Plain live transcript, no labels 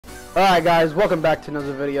Alright guys, welcome back to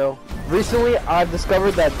another video. Recently I've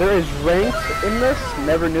discovered that there is ranks in this.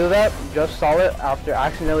 Never knew that, just saw it after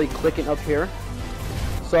accidentally clicking up here.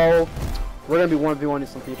 So we're gonna be 1v1ing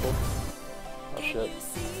some people. Oh shit.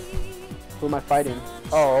 Who am I fighting?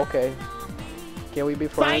 Oh, okay. Can we be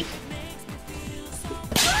friends?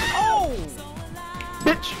 Oh!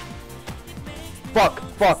 Bitch! Fuck.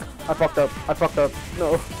 I fucked up.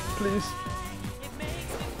 No, please.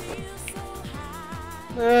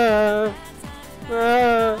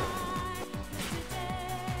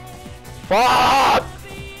 Fuck!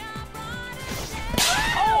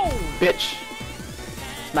 Oh! Bitch!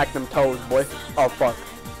 Smack them toes, boy. Oh fuck.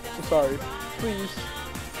 I'm sorry. Please.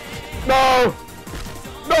 No!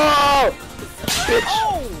 No! Bitch!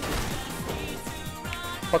 Oh!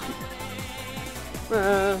 Fuck you.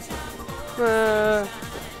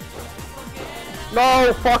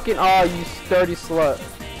 No fucking. Oh, you sturdy slut.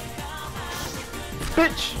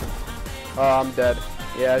 Bitch! Oh, I'm dead.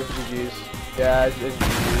 Yeah, it's GG's. Yeah, it's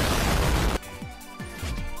GG's.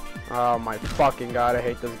 Oh my fucking god, I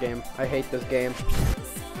hate this game. I hate this game.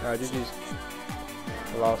 Alright, GG's.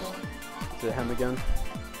 I lost. Is it him again?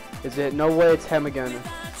 Is it? No way it's him again.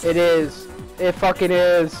 It is. It fucking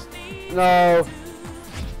is. No.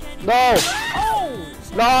 No! Oh!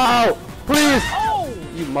 No! Please! Oh!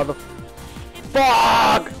 You mother...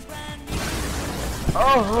 Fuck!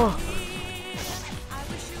 Oh!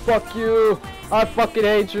 Fuck you! I fucking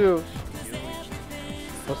hate you!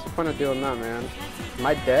 What's the point of doing that, man? Am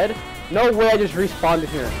I dead? No way I just respawned in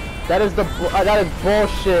here. That is that is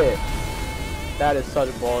bullshit. That is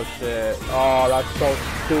such bullshit. Oh, that's so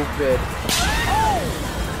stupid.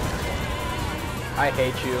 I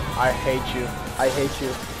hate you. I hate you. I hate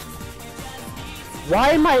you.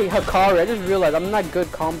 Why am I Hikari? I just realized I'm not good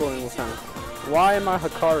comboing with him. Why am I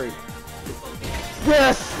Hikari?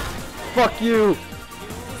 Yes! Fuck you!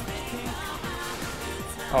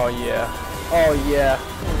 Oh yeah. Oh yeah.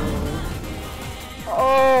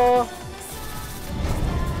 Oh!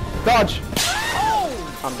 Dodge! Oh!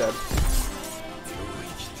 I'm dead.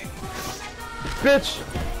 Bitch!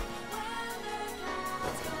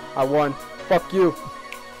 I won. Fuck you.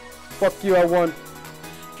 Fuck you, I won.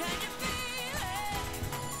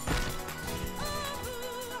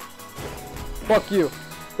 Fuck you.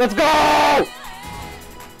 Let's go!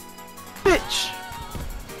 Bitch!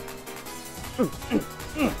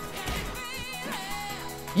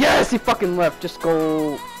 Yes, he fucking left. Just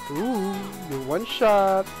go. Ooh, you're one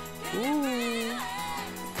shot. Ooh.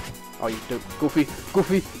 Oh, you do. Goofy.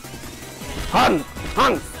 Hung!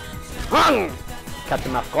 Catch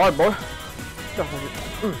him off guard, boy.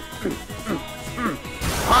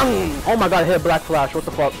 Hung! Oh my god, I hit a black flash. What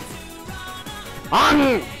the fuck?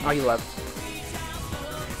 Hung! Oh, you left.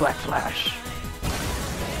 Black flash.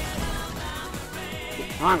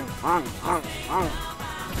 Hung.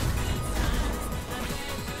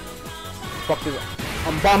 Fuck this.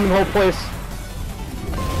 I'm bombing the whole place.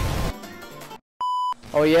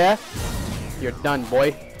 Oh yeah? You're done,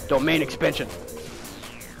 boy. Domain expansion.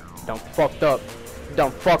 Done fucked up.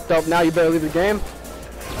 Now you better leave the game.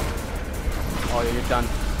 Oh yeah, you're done.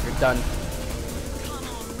 You're done.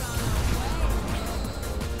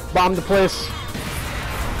 Bomb the place.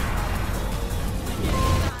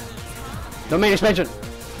 Domain expansion.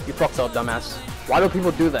 You fucked up, dumbass. Why do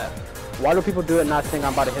people do that? Why do people do it and not think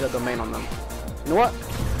I'm about to hit a domain on them? You know what?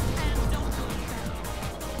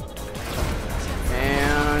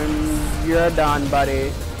 And you're done,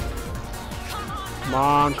 buddy.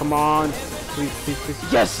 Come on. Please.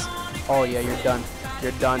 Yes! Oh yeah, you're done.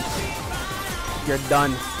 You're done.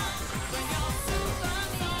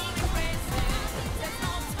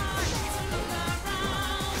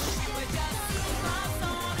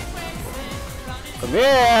 Come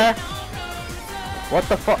here! What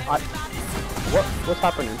the fuck? What's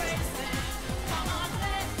happening?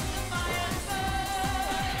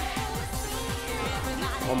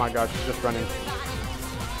 Oh my god, she's just running.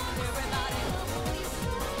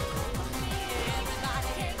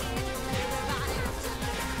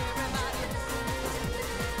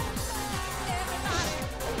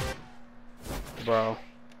 Bro.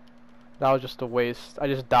 That was just a waste. I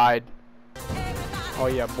just died. Oh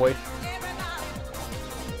yeah, boy.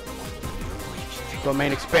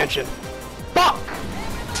 Domain expansion. Fuck!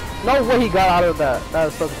 No way he got out of that. That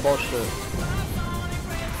is such bullshit.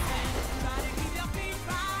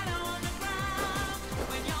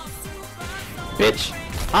 Bitch!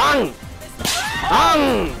 Hung!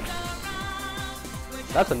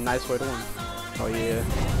 That's a nice way to win.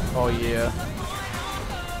 Oh yeah.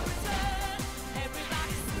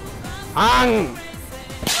 Hung!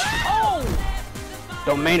 Oh!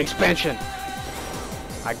 Domain expansion.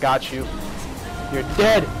 I got you. You're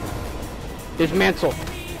dead. Dismantle.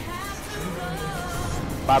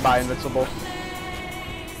 Bye-bye, invincible.